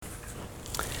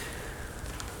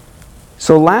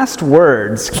So last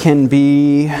words can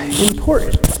be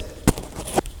important.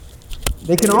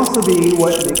 They can also be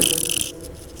what makes...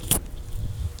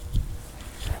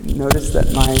 Notice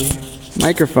that my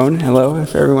microphone, hello,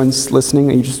 if everyone's listening,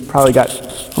 you just probably got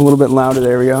a little bit louder.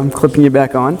 There we go. I'm clipping you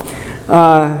back on.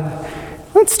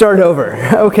 Let's start over.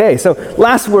 Okay, so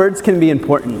last words can be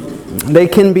important. They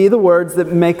can be the words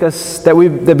that make us,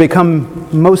 that become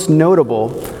most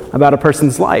notable about a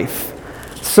person's life.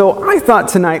 So I thought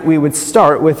tonight we would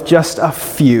start with just a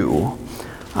few.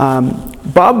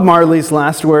 Bob Marley's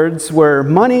last words were,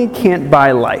 "Money can't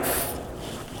buy life."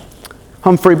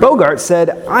 Humphrey Bogart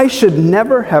said, "I should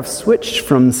never have switched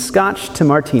from scotch to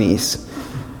martinis."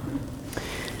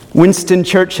 Winston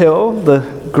Churchill, the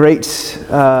great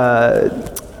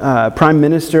Prime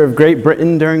Minister of Great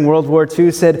Britain during World War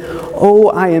II, said, "Oh,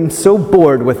 I am so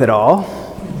bored with it all."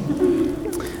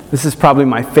 This is probably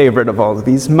my favorite of all of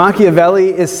these.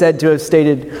 Machiavelli is said to have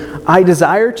stated, "I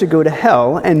desire to go to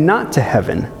hell and not to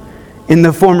heaven. In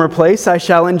the former place I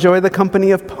shall enjoy the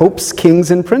company of popes, kings,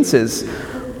 and princes,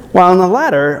 while in the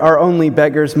latter are only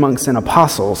beggars, monks, and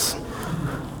apostles."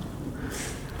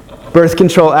 Birth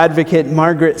control advocate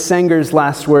Margaret Sanger's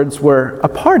last words were, "A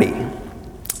party.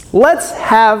 Let's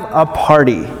have a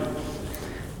party."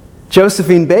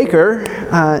 Josephine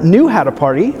Baker knew how to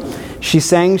party. She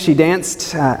sang, she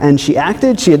danced, and she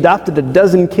acted. She adopted a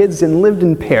dozen kids and lived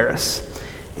in Paris.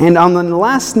 And on the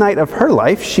last night of her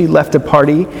life, she left a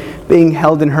party being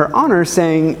held in her honor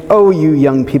saying, "Oh, you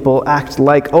young people act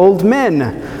like old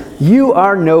men. You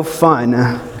are no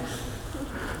fun."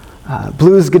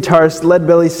 Blues guitarist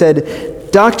Leadbelly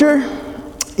said, "Doctor,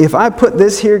 if I put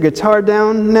this here guitar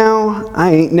down now,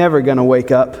 I ain't never gonna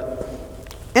wake up."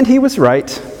 And he was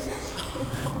right.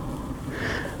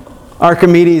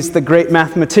 Archimedes, the great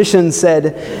mathematician,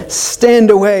 said, "Stand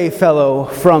away, fellow,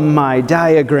 from my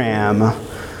diagram."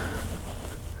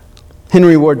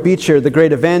 Henry Ward Beecher, the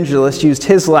great evangelist, used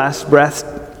his last breath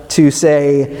to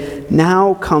say,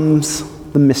 "Now comes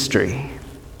the mystery."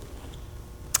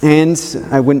 And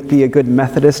I wouldn't be a good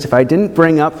Methodist if I didn't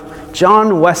bring up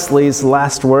John Wesley's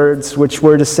last words, which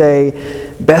were to say,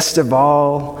 "Best of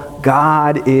all,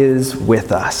 God is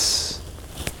with us."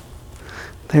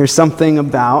 There's something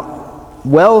about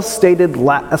well-stated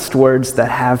last words that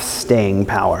have staying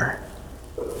power.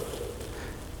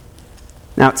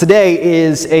 Now, today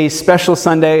is a special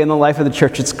Sunday in the life of the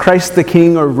church. It's Christ the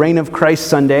King, or Reign of Christ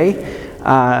Sunday,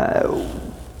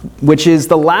 which is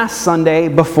the last Sunday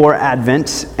before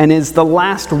Advent and is the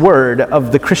last word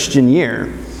of the Christian year.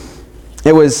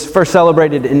 It was first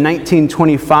celebrated in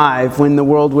 1925 when the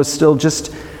world was still just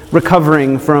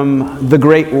recovering from the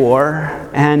Great War,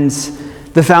 and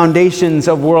the foundations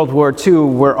of World War II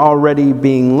were already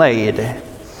being laid.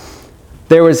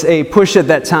 There was a push at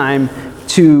that time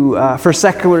for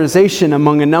secularization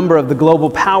among a number of the global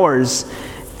powers,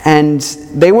 and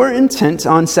they were intent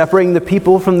on separating the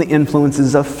people from the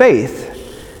influences of faith.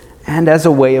 And as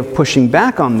a way of pushing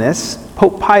back on this,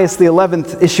 Pope Pius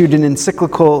XI issued an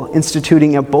encyclical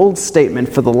instituting a bold statement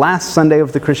for the last Sunday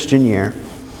of the Christian year.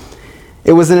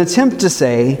 It was an attempt to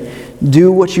say,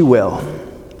 "Do what you will,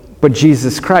 but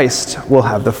Jesus Christ will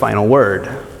have the final word."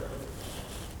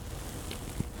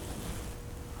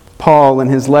 Paul, in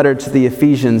his letter to the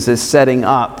Ephesians, is setting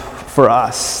up for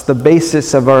us the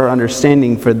basis of our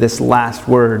understanding for this last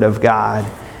word of God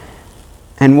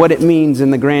and what it means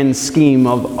in the grand scheme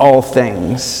of all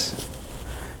things.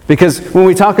 Because when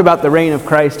we talk about the reign of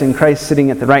Christ and Christ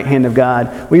sitting at the right hand of God,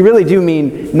 we really do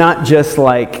mean not just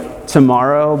like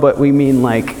tomorrow, but we mean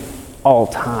like all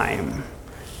time.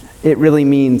 It really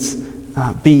means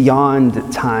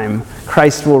beyond time.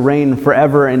 Christ will reign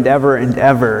forever and ever and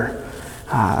ever.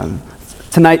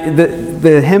 Tonight,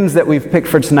 the hymns that we've picked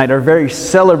for tonight are very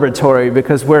celebratory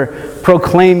because we're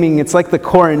proclaiming, it's like the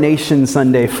coronation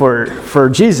Sunday for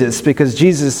Jesus, because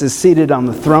Jesus is seated on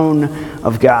the throne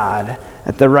of God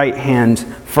at the right hand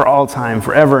for all time,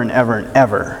 forever and ever and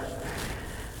ever.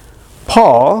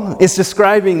 Paul is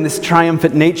describing this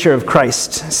triumphant nature of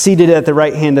Christ, seated at the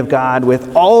right hand of God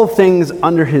with all things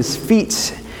under his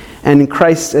feet, and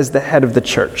Christ as the head of the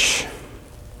church.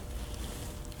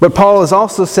 But Paul is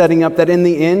also setting up that in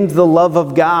the end, the love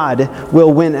of God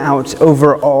will win out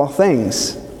over all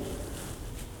things.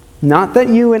 Not that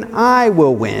you and I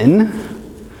will win,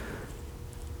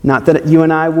 not that you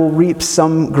and I will reap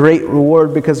some great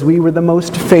reward because we were the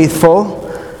most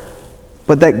faithful,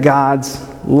 but that God's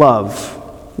love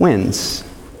wins.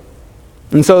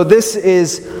 And so this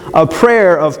is a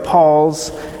prayer of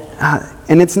Paul's,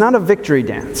 and it's not a victory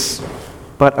dance,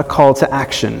 but a call to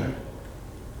action,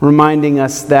 reminding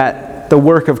us that the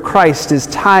work of Christ is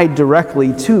tied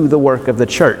directly to the work of the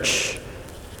church.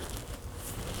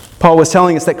 Paul was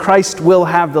telling us that Christ will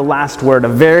have the last word, a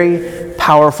very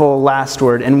powerful last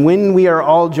word. And when we are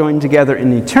all joined together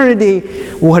in eternity,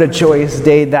 what a joyous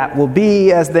day that will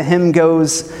be, as the hymn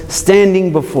goes,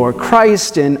 standing before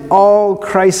Christ in all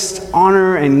Christ's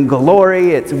honor and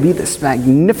glory. It will be this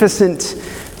magnificent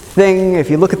thing. If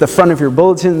you look at the front of your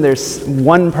bulletin, there's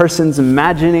one person's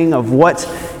imagining of what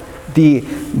the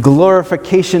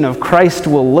glorification of Christ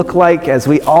will look like as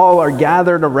we all are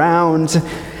gathered around.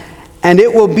 And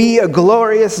it will be a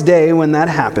glorious day when that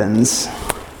happens.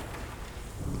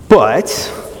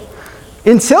 But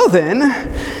until then,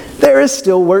 there is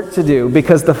still work to do,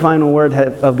 because the final word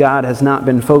of God has not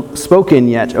been spoken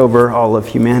yet over all of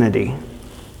humanity.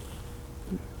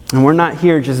 And we're not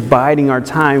here just biding our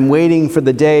time, waiting for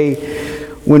the day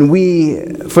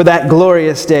for that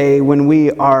glorious day when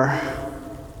we are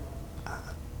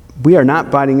not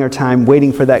biding our time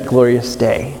waiting for that glorious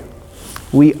day.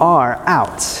 We are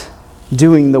out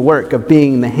doing the work of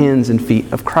being the hands and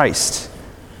feet of Christ.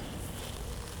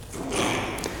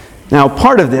 Now,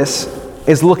 part of this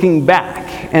is looking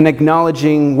back and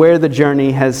acknowledging where the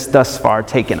journey has thus far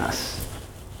taken us.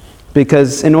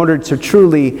 Because in order to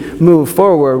truly move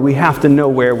forward, we have to know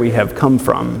where we have come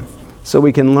from, so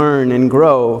we can learn and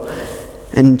grow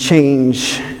and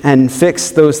change and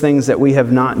fix those things that we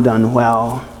have not done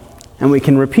well. And we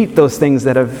can repeat those things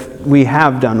that we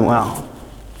have done well.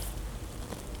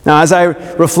 Now, as I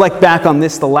reflect back on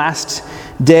this, the last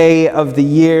day of the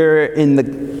year in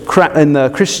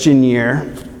the Christian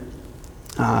year,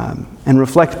 and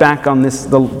reflect back on this,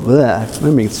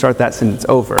 let me start that sentence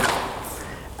over.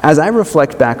 As I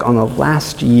reflect back on the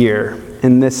last year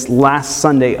in this last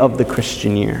Sunday of the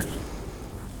Christian year,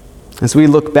 as we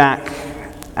look back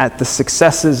at the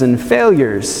successes and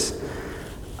failures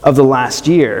of the last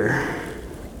year,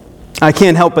 I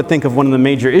can't help but think of one of the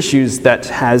major issues that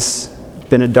has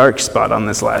been a dark spot on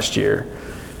this last year.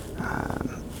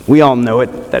 We all know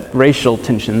it, that racial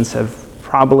tensions have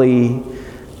probably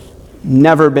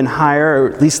never been higher,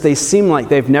 or at least they seem like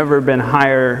they've never been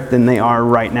higher than they are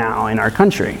right now in our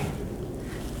country.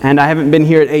 And I haven't been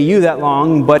here at AU that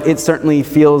long, but it certainly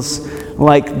feels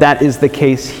like that is the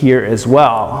case here as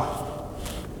well.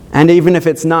 And even if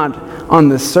it's not on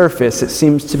the surface, it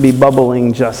seems to be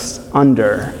bubbling just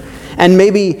under. And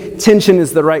maybe tension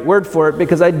is the right word for it,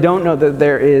 because I don't know that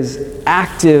there is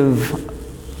active,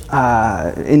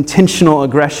 intentional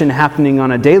aggression happening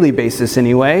on a daily basis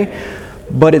anyway,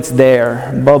 but it's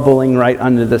there, bubbling right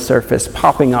under the surface,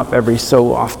 popping up every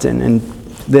so often in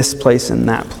this place and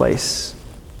that place.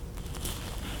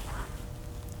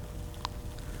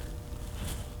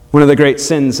 One of the great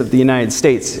sins of the United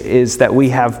States is that we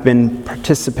have been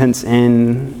participants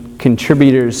in,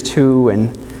 contributors to,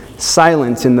 and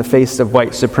silent in the face of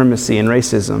white supremacy and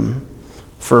racism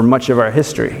for much of our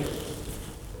history.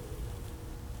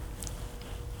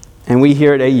 And we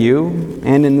here at AU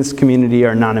and in this community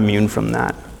are not immune from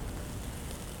that.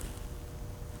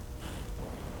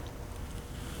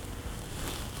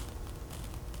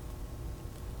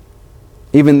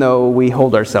 Even though we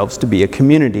hold ourselves to be a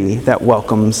community that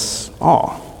welcomes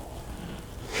all.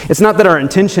 It's not that our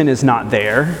intention is not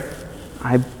there.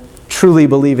 I truly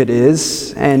believe it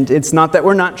is, and it's not that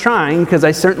we're not trying, because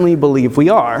I certainly believe we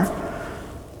are,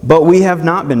 but we have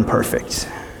not been perfect,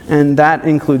 and that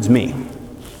includes me.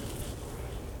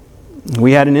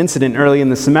 We had an incident early in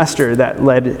the semester that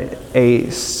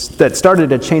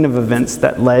started a chain of events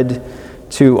that led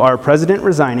to our president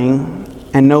resigning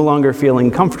and no longer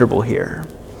feeling comfortable here.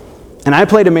 And I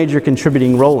played a major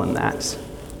contributing role in that.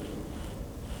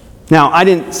 Now, I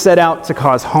didn't set out to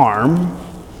cause harm.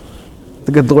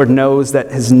 The good Lord knows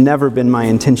that has never been my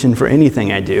intention for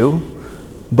anything I do,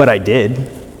 but I did.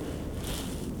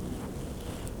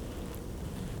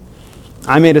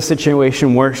 I made a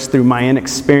situation worse through my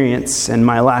inexperience and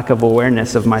my lack of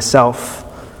awareness of myself.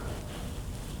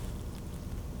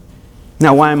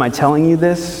 Now, why am I telling you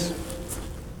this?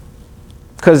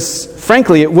 Because,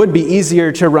 frankly, it would be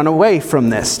easier to run away from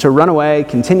this, to run away,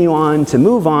 continue on, to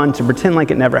move on, to pretend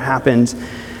like it never happened,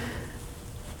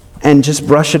 and just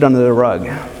brush it under the rug.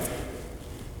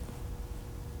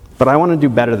 But I want to do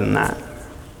better than that.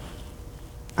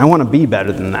 I want to be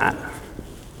better than that.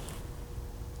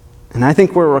 And I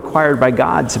think we're required by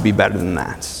God to be better than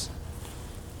that.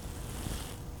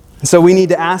 And so we need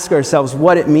to ask ourselves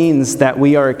what it means that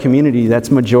we are a community that's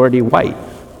majority white.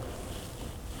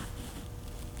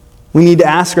 We need to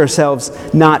ask ourselves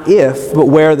not if, but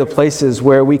where are the places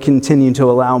where we continue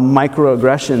to allow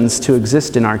microaggressions to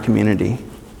exist in our community.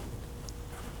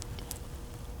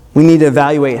 We need to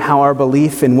evaluate how our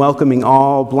belief in welcoming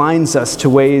all blinds us to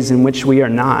ways in which we are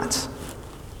not.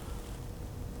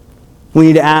 We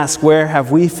need to ask, where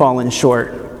have we fallen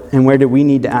short, and where do we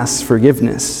need to ask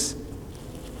forgiveness?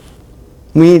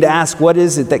 We need to ask, what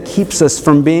is it that keeps us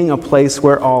from being a place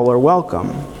where all are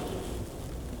welcome?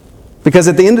 Because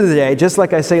at the end of the day, just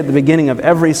like I say at the beginning of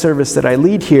every service that I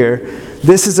lead here,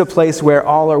 this is a place where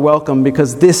all are welcome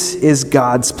because this is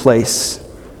God's place.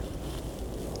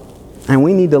 And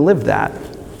we need to live that.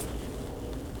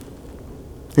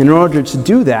 In order to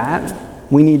do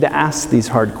that, we need to ask these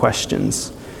hard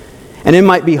questions. And it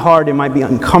might be hard, it might be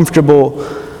uncomfortable,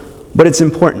 but it's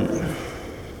important.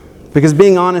 Because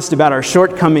being honest about our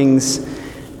shortcomings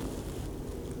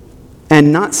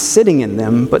and not sitting in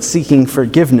them, but seeking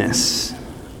forgiveness,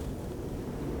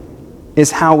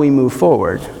 is how we move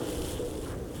forward.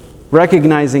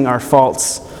 Recognizing our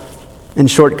faults and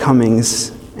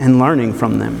shortcomings and learning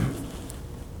from them.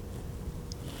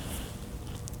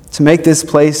 To make this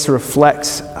place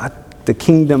reflect the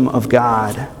kingdom of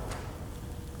God.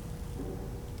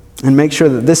 And make sure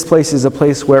that this place is a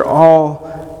place where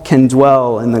all can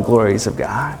dwell in the glories of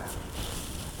God.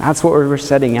 That's what we're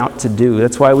setting out to do.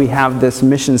 That's why we have this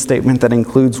mission statement that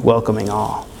includes welcoming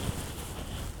all.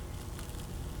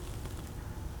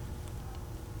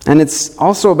 And it's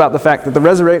also about the fact that the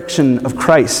resurrection of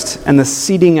Christ and the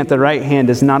seating at the right hand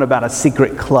is not about a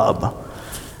secret club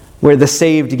where the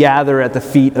saved gather at the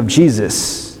feet of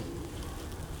Jesus.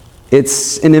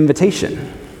 It's an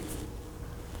invitation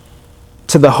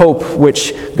to the hope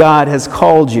which God has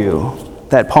called you,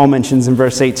 that Paul mentions in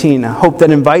verse 18, a hope that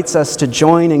invites us to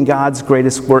join in God's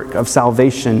greatest work of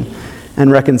salvation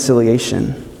and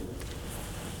reconciliation.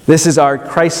 This is our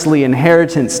Christly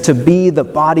inheritance, to be the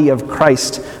body of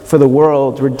Christ for the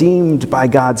world, redeemed by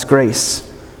God's grace,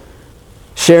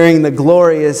 sharing the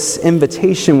glorious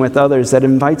invitation with others that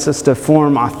invites us to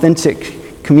form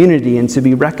authentic community and to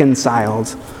be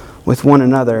reconciled with one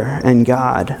another and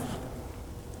God.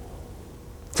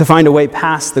 To find a way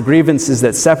past the grievances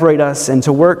that separate us and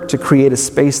to work to create a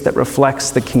space that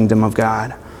reflects the kingdom of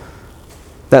God,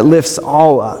 that lifts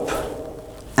all up,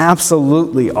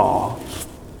 absolutely all,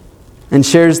 and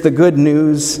shares the good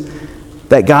news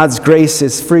that God's grace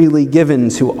is freely given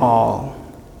to all,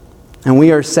 and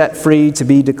we are set free to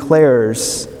be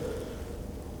declarers.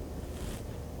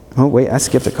 Oh, wait, I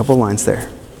skipped a couple lines there.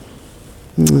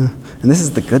 And this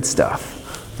is the good stuff.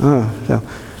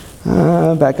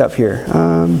 Back up here.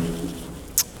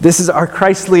 This is our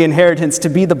Christly inheritance, to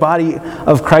be the body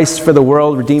of Christ for the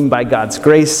world, redeemed by God's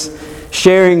grace,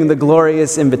 sharing the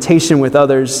glorious invitation with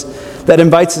others that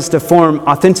invites us to form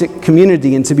authentic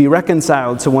community and to be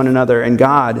reconciled to one another and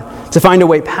God, to find a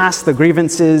way past the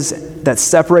grievances that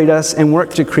separate us and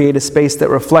work to create a space that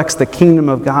reflects the kingdom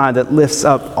of God that lifts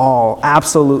up all,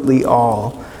 absolutely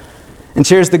all, and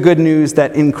shares the good news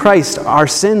that in Christ our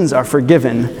sins are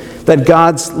forgiven, that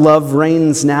God's love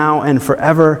reigns now and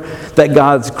forever, that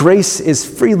God's grace is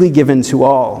freely given to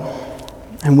all,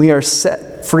 and we are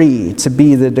set free to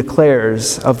be the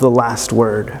declarers of the last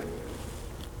word.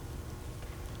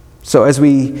 So as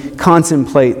we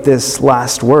contemplate this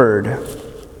last word,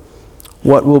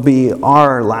 what will be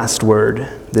our last word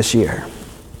this year?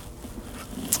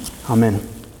 Amen.